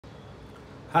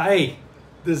Hi,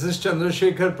 this is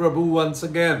Chandrashekhar Prabhu once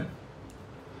again.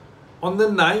 On the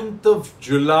 9th of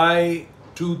July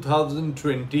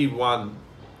 2021,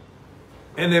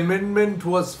 an amendment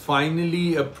was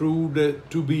finally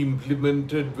approved to be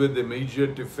implemented with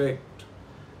immediate effect.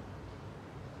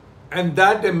 And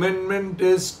that amendment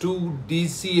is to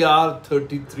DCR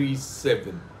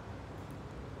 33(7).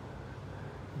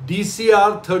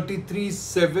 DCR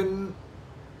 33(7)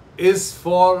 is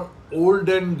for old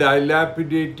and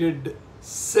dilapidated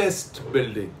cessed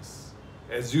buildings.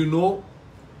 As you know,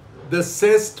 the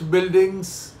cessed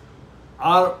buildings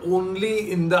are only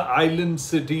in the island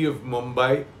city of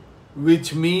Mumbai,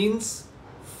 which means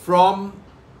from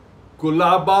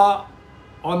Kulaba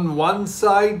on one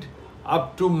side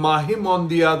up to Mahim on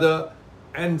the other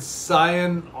and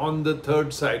Sion on the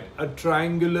third side, a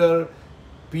triangular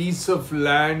piece of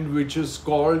land which is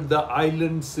called the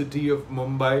island city of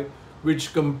Mumbai,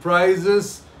 which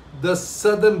comprises the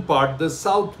southern part, the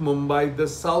South Mumbai, the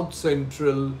South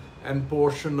Central and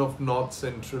portion of North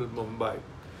Central Mumbai.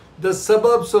 The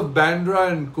suburbs of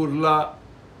Bandra and Kurla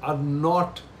are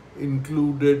not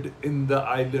included in the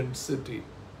island city.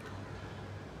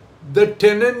 The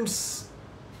tenants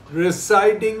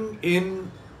residing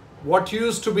in what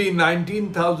used to be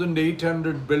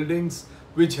 19,800 buildings,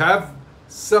 which have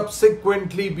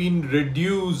subsequently been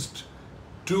reduced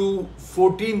to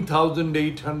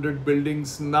 14,800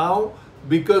 buildings now,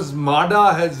 because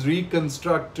MADA has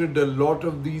reconstructed a lot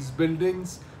of these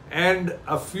buildings and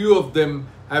a few of them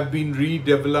have been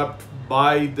redeveloped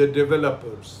by the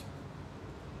developers.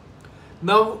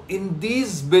 Now, in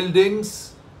these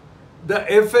buildings, the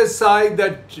FSI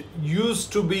that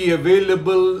used to be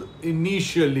available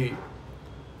initially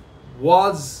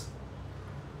was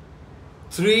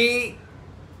 3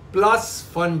 plus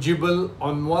fungible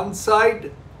on one side,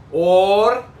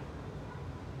 or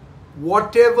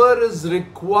whatever is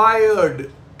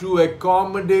required to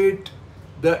accommodate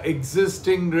the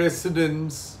existing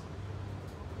residents,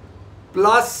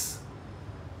 plus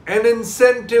an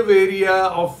incentive area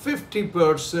of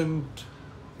 50%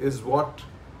 is what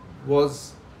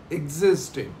was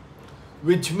existing,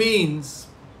 which means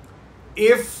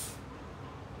if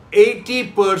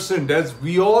 80%, as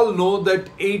we all know that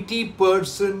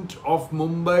 80% of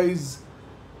Mumbai's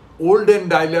old and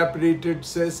dilapidated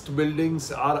cessed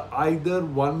buildings are either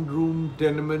one-room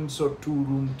tenements or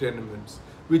two-room tenements,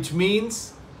 which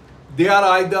means they are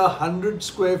either 100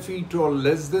 square feet or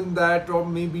less than that, or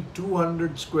maybe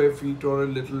 200 square feet or a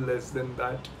little less than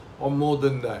that, or more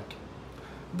than that.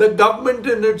 The government,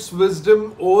 in its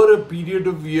wisdom, over a period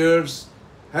of years,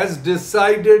 has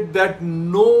decided that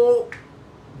no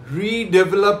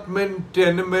redevelopment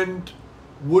tenement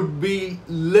would be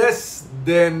less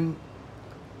than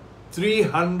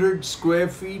 300 square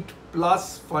feet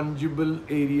plus fungible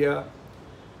area.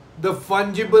 The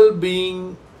fungible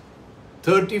being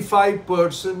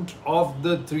 35% of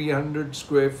the 300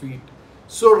 square feet.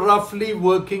 So roughly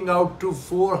working out to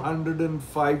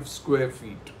 405 square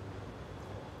feet.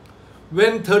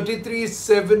 When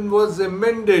 33(7) was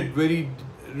amended very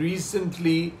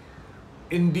recently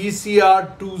in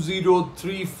DCR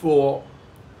 2034,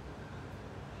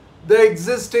 the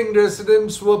existing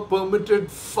residents were permitted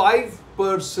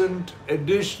 5%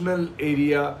 additional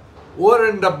area over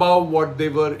and above what they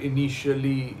were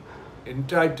initially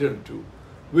entitled to,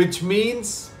 which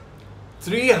means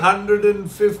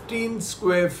 315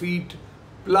 square feet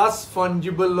plus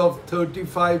fungible of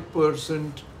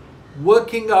 35%,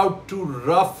 working out to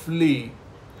roughly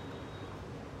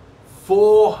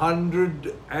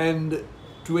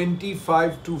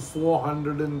 425 to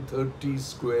 430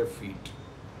 square feet.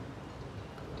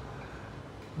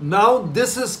 Now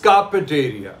this is carpet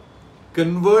area.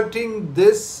 Converting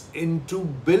this into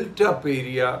built-up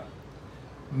area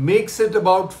makes it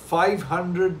about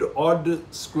 500 odd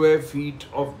square feet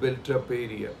of built-up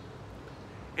area.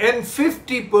 And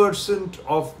 50%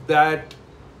 of that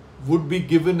would be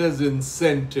given as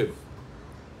incentive.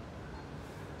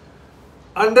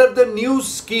 Under the new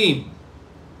scheme,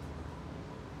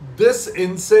 this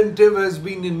incentive has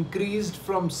been increased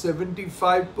from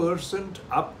 75%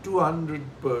 up to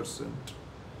 100%,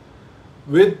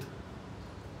 with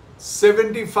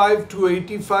 75 to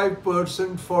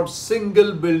 85% for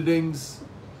single buildings,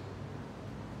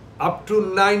 up to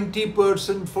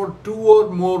 90% for 2 or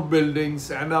more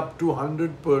buildings, and up to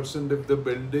 100% if the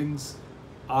buildings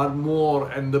are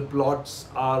more and the plots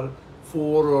are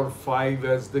 4 or 5,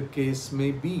 as the case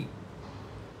may be.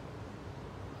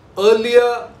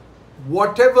 Earlier,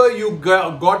 whatever you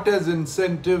got as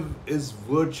incentive is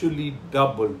virtually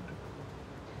doubled.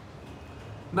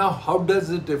 Now, how does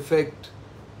it affect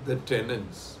the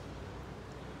tenants?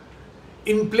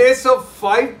 In place of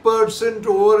 5%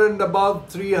 over and above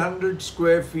 300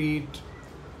 square feet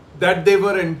that they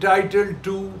were entitled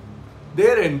to,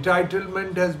 their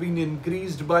entitlement has been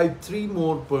increased by 3%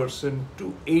 more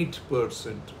to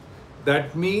 8%.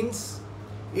 That means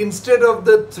instead of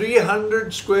the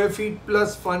 300 square feet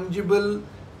plus fungible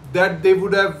that they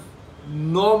would have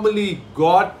normally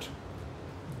got,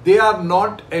 they are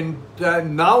not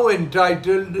now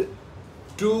entitled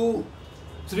to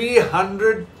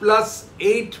 300 plus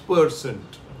 8%.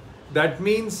 That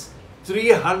means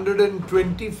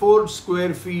 324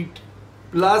 square feet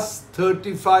plus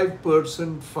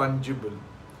 35% fungible,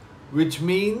 which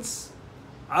means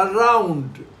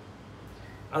around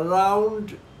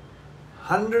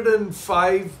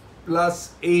 105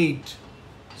 plus 8,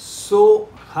 so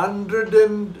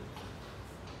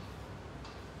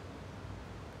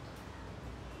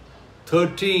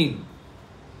 113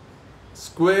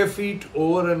 square feet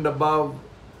over and above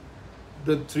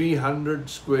the 300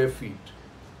 square feet,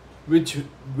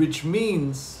 which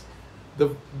means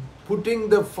putting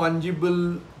the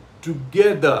fungible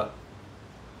together,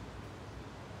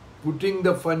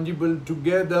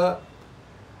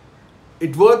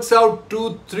 it works out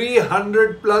to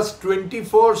 300 plus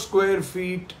 24 square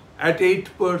feet at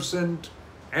 8%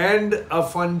 and a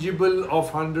fungible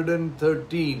of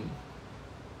 113.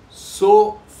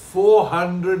 So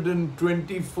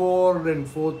 424 and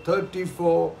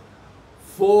 434,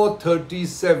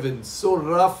 437. So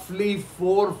roughly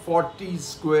 440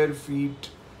 square feet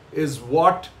is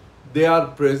what they are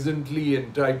presently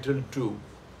entitled to.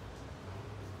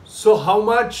 So how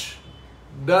much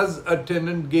does a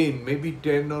tenant gain? Maybe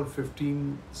 10 or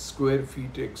 15 square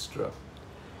feet extra.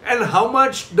 And how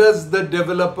much does the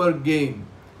developer gain?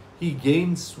 He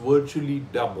gains virtually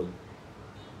double.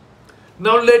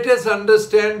 Now let us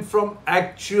understand from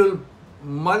actual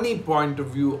money point of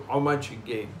view how much he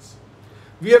gains.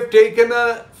 We have taken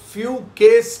a few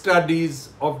case studies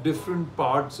of different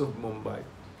parts of Mumbai.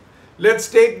 Let's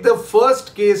take the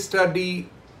first case study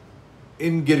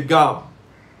in Girgaon.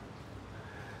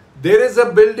 There is a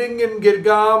building in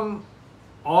Girgaon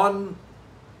on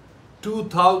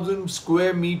 2,000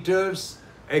 square meters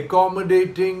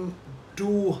accommodating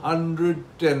 200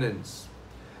 tenants.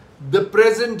 The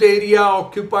present area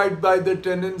occupied by the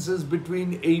tenants is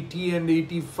between 80 and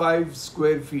 85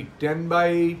 square feet, 10 by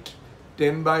 8,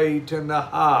 10 by 8 and a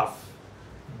half.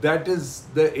 That is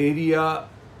the area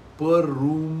per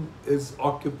room is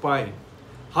occupying.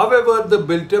 However, the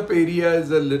built-up area is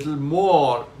a little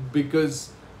more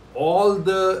because all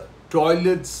the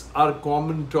toilets are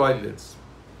common toilets.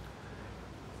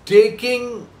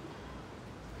 Taking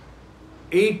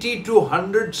 80 to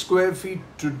 100 square feet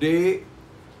today,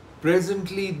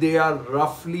 presently they are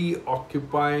roughly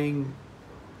occupying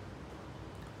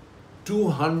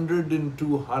 200 and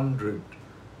 200.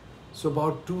 So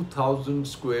about 2,000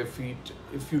 square feet.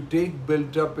 If you take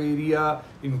built up area,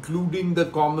 including the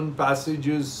common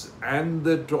passages and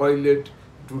the toilet,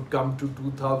 it would come to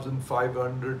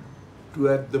 2,500 to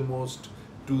at the most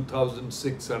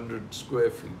 2,600 square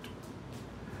feet.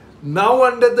 Now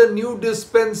under the new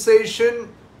dispensation,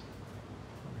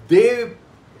 they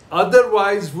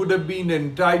otherwise would have been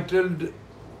entitled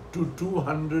to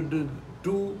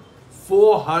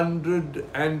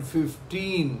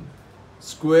 415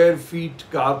 square feet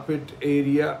carpet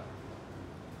area.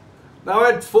 Now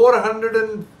at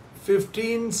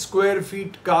 415 square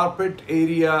feet carpet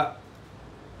area,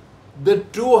 the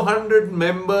 200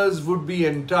 members would be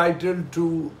entitled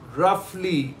to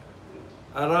roughly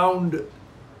around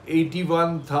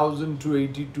 81,000 to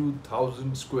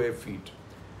 82,000 square feet.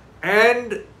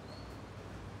 And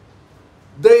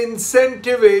the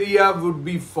incentive area would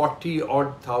be 40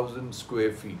 odd thousand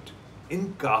square feet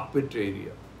in carpet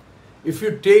area. If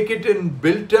you take it in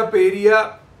built up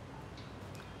area,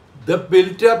 the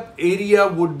built up area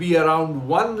would be around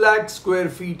 1 lakh square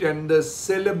feet and the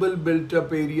sellable built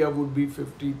up area would be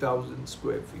 50,000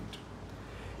 square feet.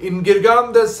 In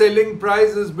Girgaon, the selling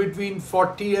price is between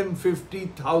 40 and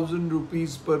 50,000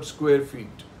 rupees per square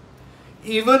feet.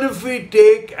 Even if we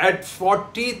take at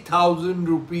 40,000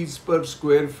 rupees per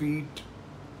square feet,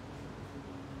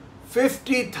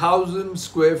 50,000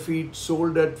 square feet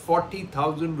sold at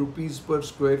 40,000 rupees per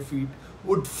square feet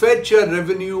would fetch a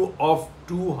revenue of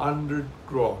 200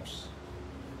 crores.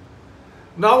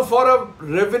 Now for a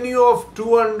revenue of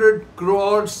 200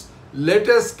 crores, let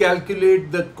us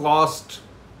calculate the cost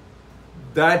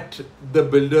that the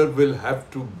builder will have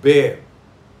to bear.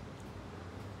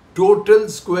 Total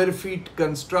square feet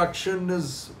construction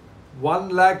is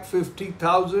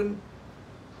 1,50,000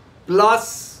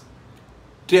 plus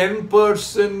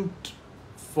 10%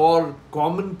 for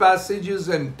common passages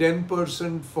and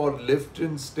 10% for lift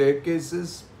and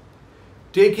staircases,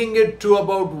 taking it to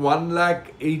about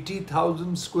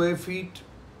 1,80,000 square feet.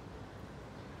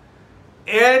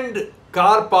 And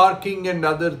car parking and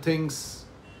other things,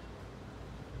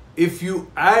 if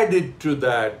you add it to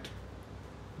that,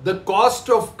 the cost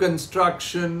of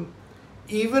construction,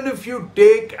 even if you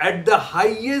take at the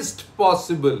highest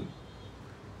possible,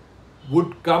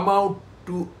 would come out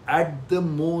to at the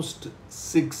most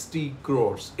 60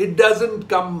 crores. It doesn't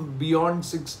come beyond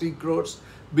 60 crores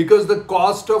because the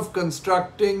cost of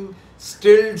constructing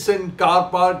stilts and car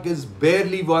park is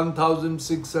barely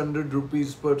 1,600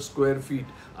 rupees per square feet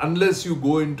unless you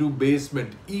go into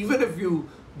basement. Even if you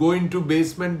go into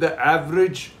basement, the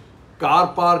average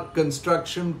car park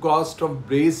construction cost of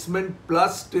basement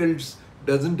plus stilts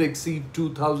doesn't exceed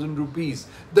 2,000 rupees.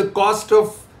 The cost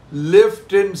of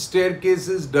lift and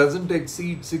staircases doesn't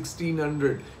exceed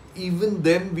 1,600. Even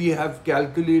then we have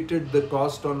calculated the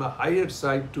cost on a higher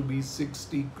side to be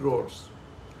 60 crores.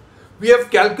 We have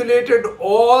calculated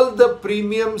all the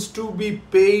premiums to be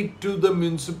paid to the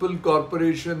municipal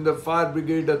corporation, the fire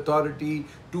brigade authority,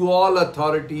 to all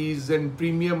authorities, and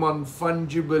premium on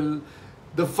fungible.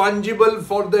 The fungible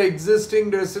for the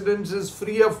existing residents is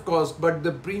free of cost, but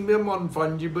the premium on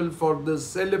fungible for the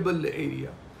sellable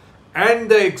area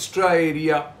and the extra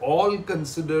area, all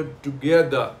considered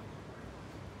together,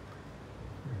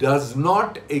 does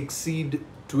not exceed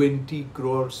 20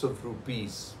 crores of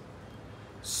rupees.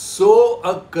 So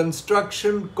a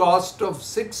construction cost of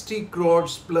 60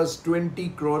 crores plus 20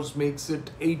 crores makes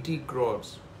it 80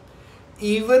 crores.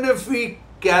 Even if we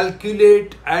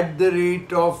calculate at the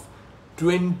rate of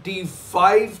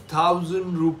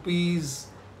 25,000 rupees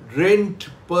rent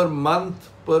per month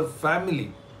per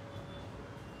family,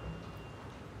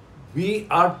 we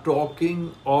are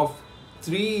talking of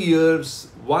 3 years,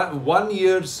 1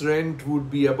 year's rent would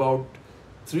be about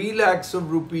 3 lakhs of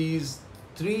rupees,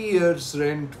 3 years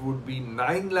rent would be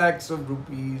 9 lakhs of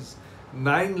rupees,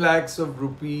 9 lakhs of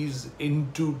rupees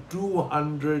into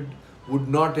 200 would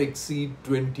not exceed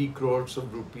 20 crores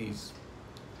of rupees.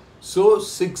 So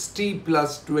 60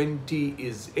 plus 20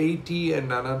 is 80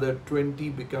 and another 20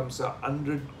 becomes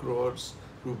 100 crores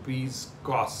rupees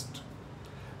cost.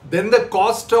 Then the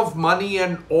cost of money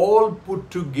and all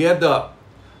put together,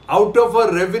 out of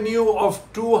a revenue of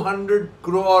 200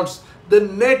 crores, the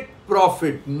net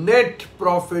profit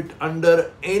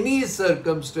under any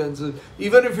circumstances,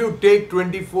 even if you take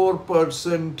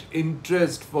 24%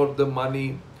 interest for the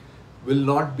money, will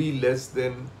not be less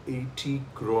than 80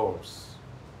 crores.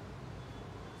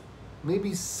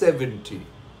 Maybe 70.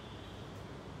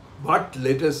 But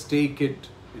let us take it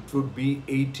would be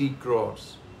 80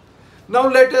 crores. Now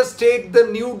let us take the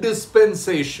new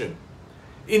dispensation.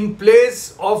 In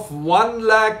place of 1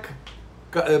 lakh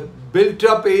built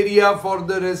up area for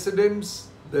the residents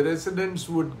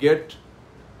would get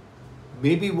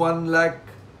maybe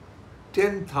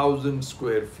 1,10,000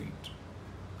 square feet.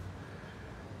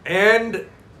 And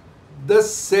the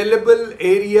sellable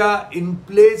area in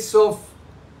place of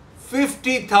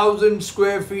 50,000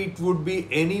 square feet would be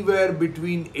anywhere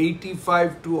between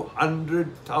 85 to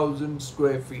 100,000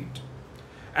 square feet.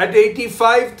 At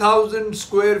 85,000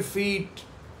 square feet,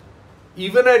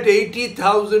 even at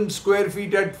 80,000 square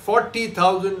feet, at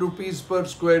 40,000 rupees per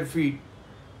square feet,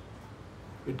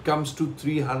 it comes to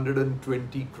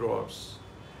 320 crores.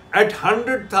 At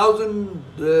 100,000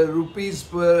 rupees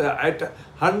per, at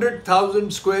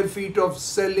 100,000 square feet of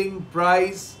selling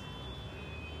price,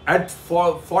 at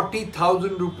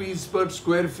 40,000 rupees per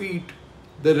square feet,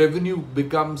 the revenue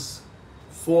becomes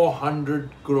 400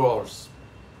 crores.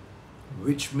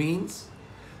 Which means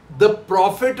the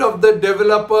profit of the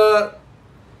developer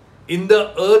in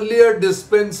the earlier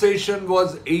dispensation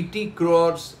was 80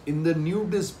 crores. In the new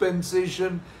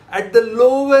dispensation, at the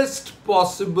lowest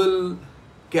possible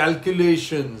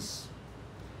calculations,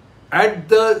 at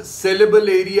the sellable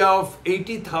area of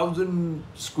 80,000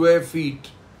 square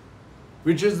feet,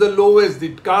 which is the lowest,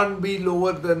 it can't be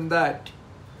lower than that,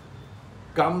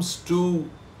 comes to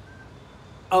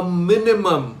a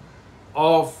minimum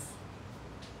of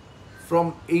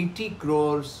from 80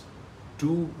 crores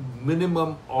to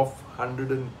minimum of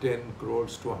 110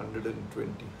 crores to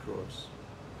 120 crores.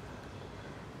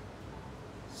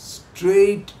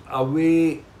 Straight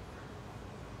away,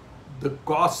 the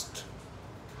cost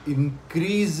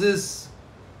increases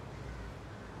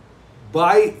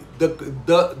by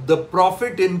the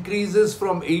profit increases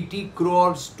from 80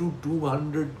 crores to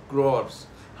 200 crores,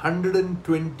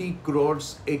 120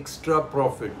 crores extra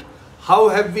profit. How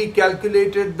have we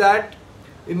calculated that?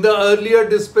 In the earlier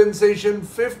dispensation,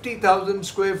 50,000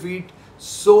 square feet,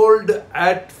 sold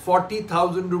at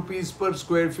 40,000 rupees per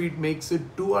square feet makes it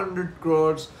 200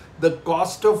 crores. The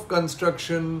cost of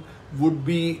construction would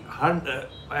be 100,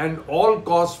 and all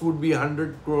costs would be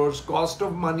 100 crores. Cost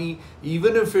of money,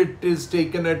 even if it is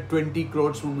taken at 20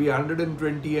 crores, would be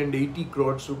 120 and 80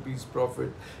 crores rupees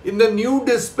profit. In the new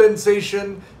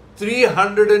dispensation,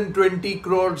 320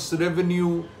 crores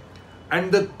revenue,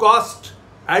 and the cost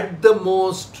at the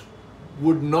most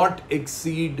would not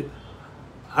exceed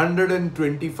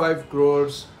 125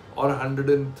 crores or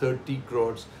 130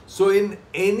 crores. So in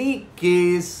any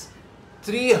case,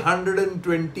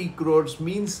 320 crores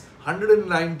means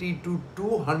 190 to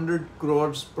 200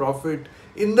 crores profit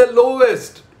in the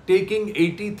lowest, taking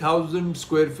 80,000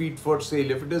 square feet for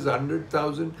sale. If it is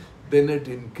 100,000, then it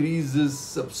increases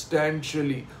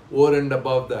substantially over and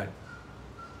above that.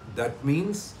 That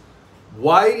means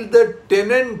while the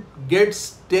tenant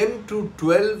gets 10 to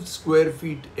 12 square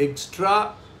feet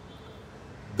extra,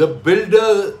 the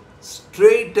builder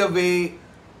straight away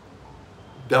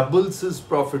doubles his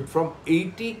profit from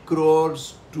 80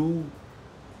 crores to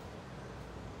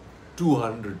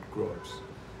 200 crores.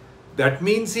 That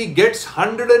means he gets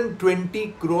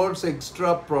 120 crores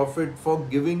extra profit for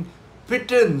giving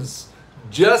pittance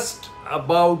just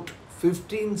about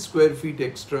 15 square feet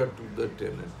extra to the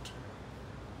tenant.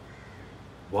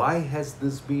 Why has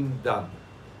this been done?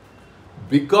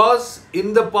 Because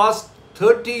in the past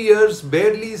 30 years,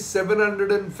 barely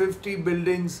 750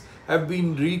 buildings have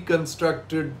been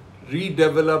reconstructed,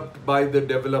 redeveloped by the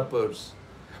developers.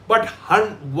 But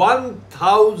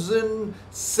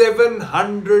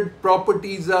 1,700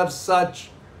 properties are such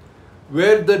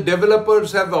where the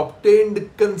developers have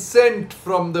obtained consent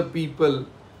from the people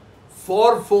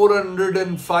for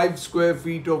 405 square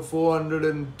feet or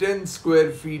 410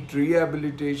 square feet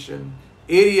rehabilitation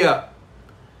area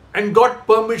and got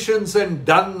permissions and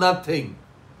done nothing.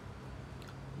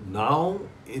 Now,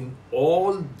 in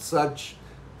all such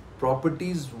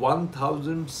properties,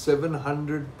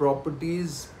 1,700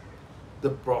 properties, the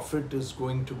profit is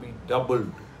going to be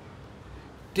doubled.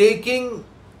 Taking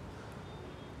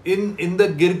in the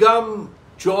Girgam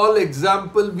Chawl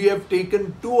example, we have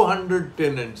taken 200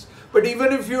 tenants. But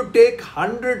even if you take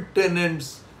 100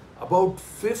 tenants, about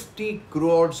 50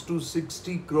 crores to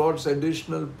 60 crores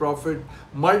additional profit,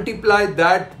 multiply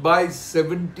that by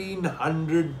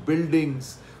 1,700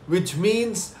 buildings, which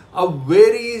means a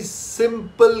very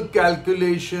simple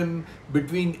calculation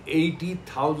between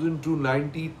 80,000 to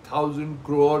 90,000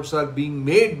 crores are being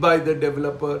made by the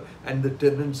developer and the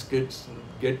tenants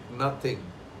get nothing.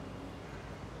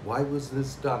 Why was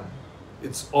this done?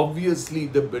 It's obviously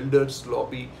the builders'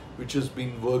 lobby which has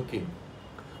been working.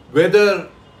 Whether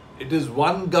it is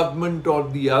one government or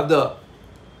the other,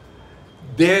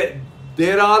 there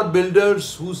are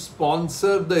builders who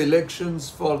sponsor the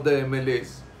elections for the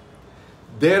MLAs.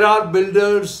 There are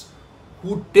builders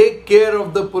who take care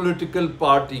of the political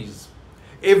parties.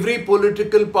 Every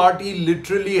political party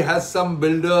literally has some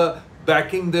builder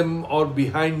backing them or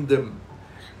behind them.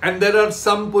 And there are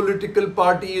some political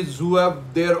parties who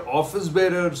have their office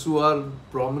bearers who are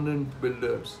prominent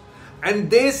builders.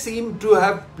 And they seem to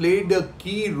have played a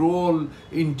key role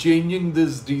in changing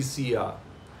this DCR.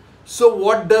 So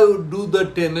what do the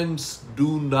tenants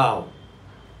do now?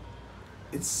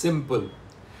 It's simple.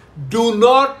 Do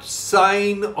not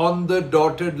sign on the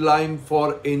dotted line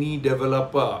for any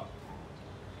developer.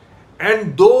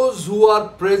 And those who are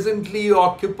presently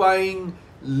occupying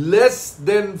less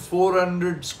than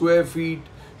 400 square feet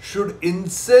should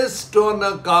insist on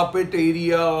a carpet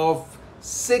area of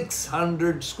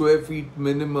 600 square feet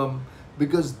minimum,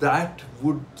 because that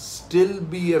would still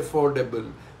be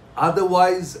affordable.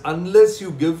 Otherwise, unless you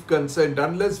give consent,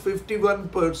 unless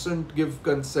 51% give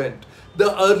consent,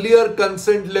 the earlier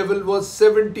consent level was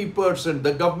 70%.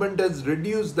 The government has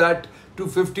reduced that to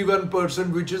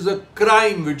 51%, which is a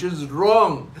crime, which is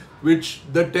wrong, which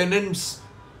the tenants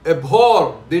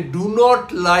abhor. They do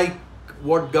not like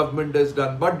what government has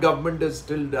done, but government has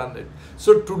still done it.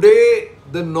 So today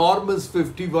the norm is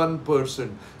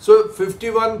 51%. So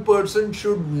 51%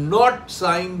 should not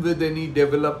sign with any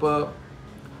developer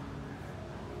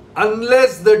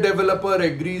unless the developer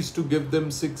agrees to give them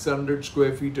 600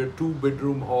 square feet, a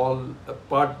 2-bedroom hall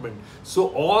apartment. So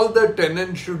all the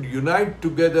tenants should unite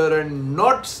together and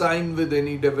not sign with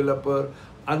any developer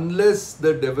unless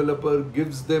the developer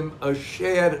gives them a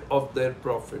share of their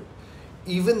profit.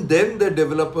 Even then the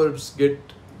developers get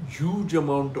huge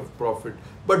amount of profit.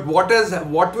 But what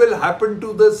will happen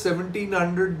to the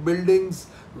 1,700 buildings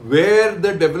where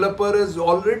the developer has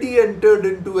already entered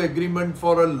into agreement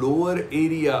for a lower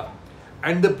area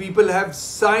and the people have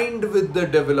signed with the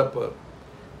developer?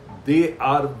 they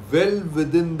are well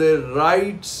within their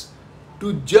rights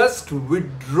to just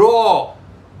withdraw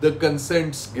the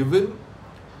consents given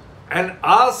and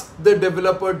ask the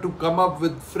developer to come up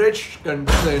with fresh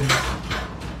consent.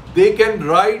 They can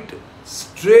write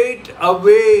straight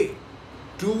away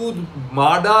to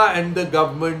MADA and the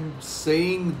government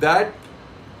saying that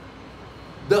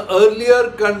the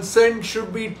earlier consent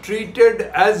should be treated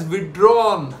as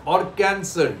withdrawn or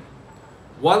cancelled.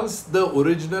 Once the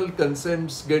original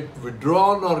consents get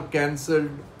withdrawn or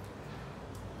cancelled,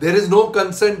 there is no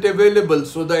consent available,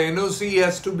 so the NOC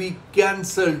has to be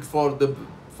cancelled for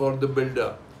the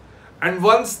builder. And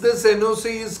once this NOC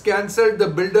is cancelled, the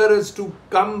builder has to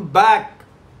come back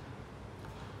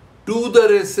to the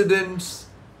residents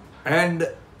and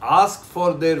ask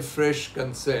for their fresh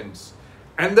consents.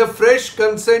 And the fresh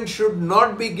consent should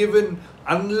not be given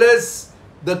unless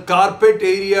the carpet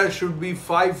area should be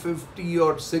 550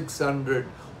 or 600.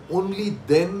 Only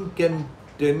then can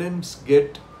tenants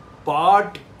get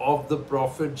part of the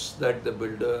profits that the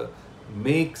builder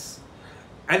makes.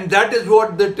 And that is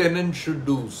what the tenant should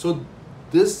do. So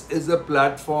this is a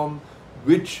platform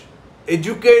which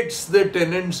educates the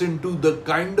tenants into the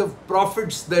kind of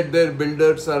profits that their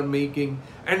builders are making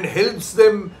and helps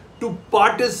them to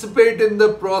participate in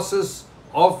the process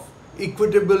of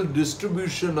equitable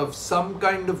distribution of some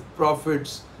kind of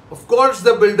profits. Of course,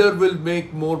 the builder will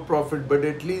make more profit, but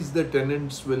at least the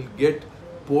tenants will get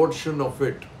portion of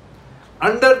it.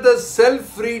 Under the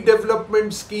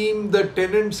self-redevelopment scheme, the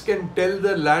tenants can tell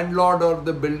the landlord or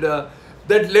the builder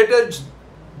that let us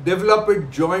develop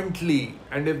it jointly.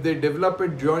 And if they develop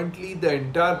it jointly, the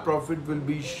entire profit will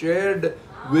be shared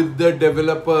with the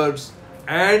developers,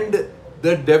 and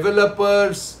the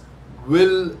developers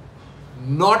will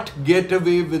not get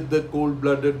away with the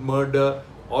cold-blooded murder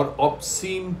or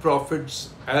obscene profits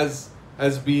as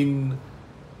has been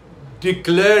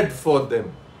declared for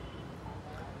them.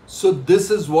 So this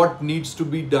is what needs to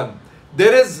be done.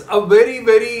 There is a very,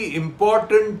 very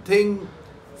important thing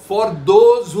for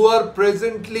those who are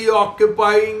presently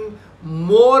occupying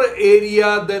more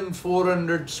area than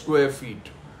 400 square feet.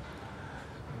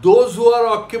 Those who are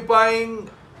occupying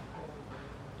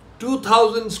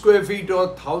 2000 square feet or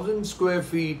 1000 square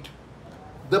feet,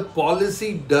 the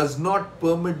policy does not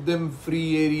permit them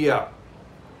free area.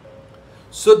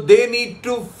 So they need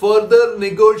to further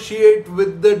negotiate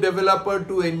with the developer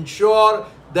to ensure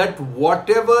that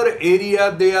whatever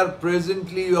area they are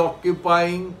presently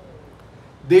occupying,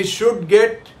 they should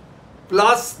get,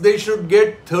 plus they should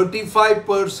get 35%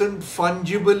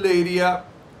 fungible area,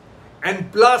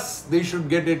 and plus they should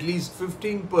get at least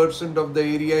 15% of the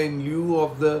area in lieu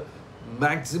of the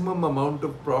maximum amount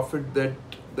of profit that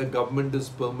the government is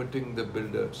permitting the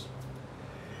builders.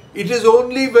 It is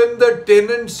only when the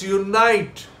tenants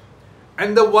unite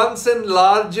and the ones in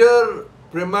larger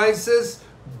premises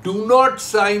do not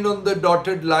sign on the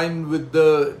dotted line with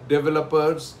the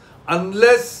developers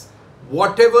unless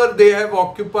whatever they have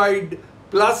occupied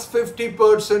plus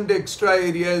 50% extra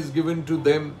area is given to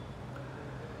them.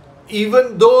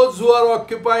 Even those who are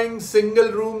occupying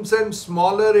single rooms and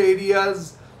smaller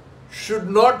areas should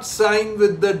not sign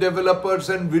with the developers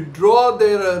and withdraw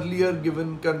their earlier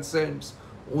given consents.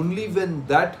 Only when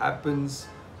that happens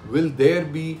will there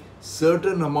be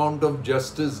certain amount of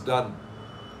justice done.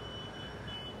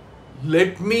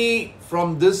 Let me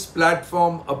from this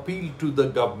platform appeal to the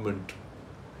government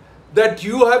that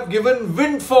you have given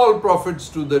windfall profits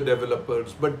to the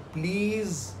developers, but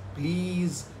please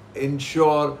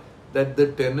ensure that the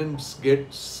tenants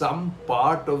get some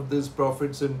part of this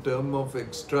profits in terms of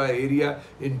extra area,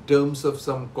 in terms of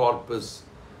some corpus.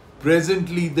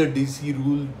 Presently, the DC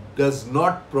rule does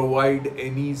not provide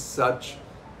any such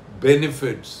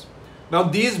benefits. Now,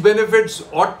 these benefits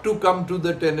ought to come to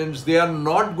the tenants. They are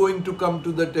not going to come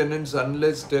to the tenants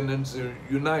unless tenants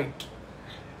unite.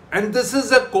 And this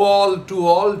is a call to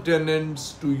all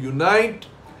tenants to unite.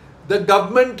 The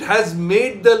government has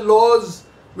made the laws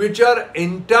which are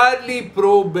entirely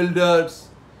pro-builders.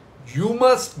 You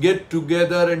must get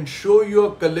together and show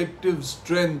your collective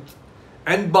strength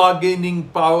and bargaining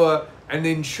power and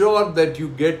ensure that you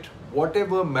get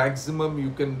whatever maximum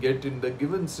you can get in the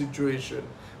given situation,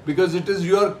 because it is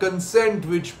your consent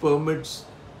which permits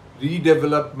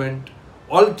redevelopment.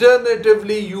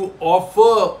 Alternatively, you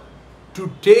offer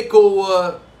to take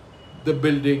over the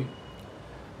building.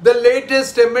 The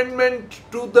latest amendment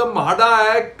to the MADA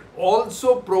Act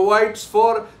also provides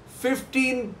for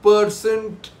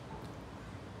 15%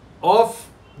 of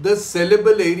the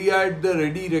sellable area at the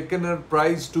ready reckoner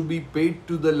price to be paid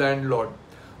to the landlord.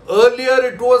 Earlier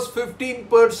it was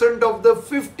 15% of the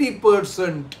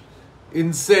 50%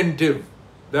 incentive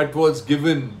that was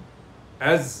given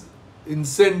as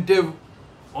incentive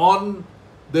on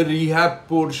the rehab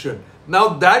portion. Now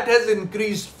that has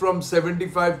increased from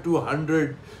 75 to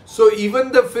 100. So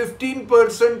even the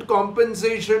 15%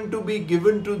 compensation to be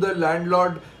given to the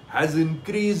landlord has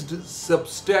increased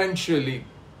substantially.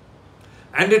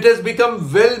 And it has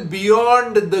become well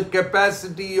beyond the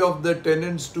capacity of the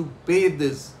tenants to pay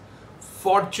this.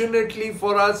 Fortunately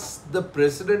for us, the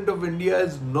President of India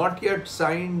has not yet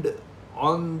signed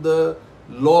on the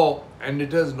law and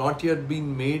it has not yet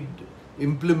been made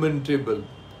implementable.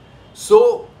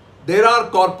 So there are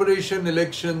corporation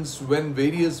elections when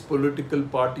various political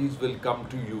parties will come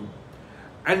to you.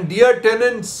 And dear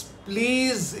tenants,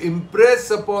 please impress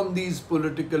upon these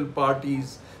political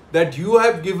parties that you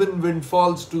have given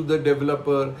windfalls to the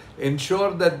developer.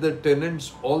 Ensure that the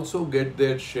tenants also get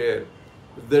their share.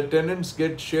 If the tenants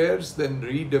get shares, then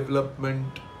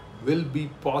redevelopment will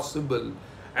be possible.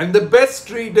 And the best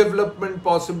redevelopment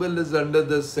possible is under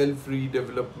the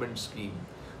self-redevelopment scheme.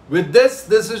 With this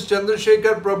is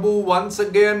Chandrashekhar Prabhu once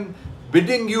again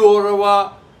bidding you au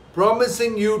revoir,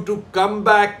 promising you to come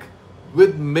back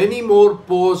with many more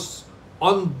posts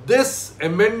on this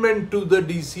amendment to the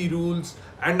DC rules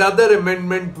and other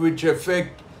amendment which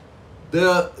affect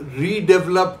the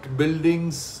redeveloped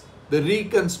buildings, the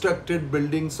reconstructed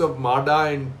buildings of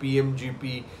MADA and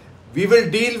PMGP. We will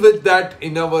deal with that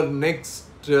in our next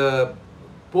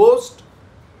post.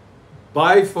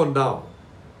 Bye for now.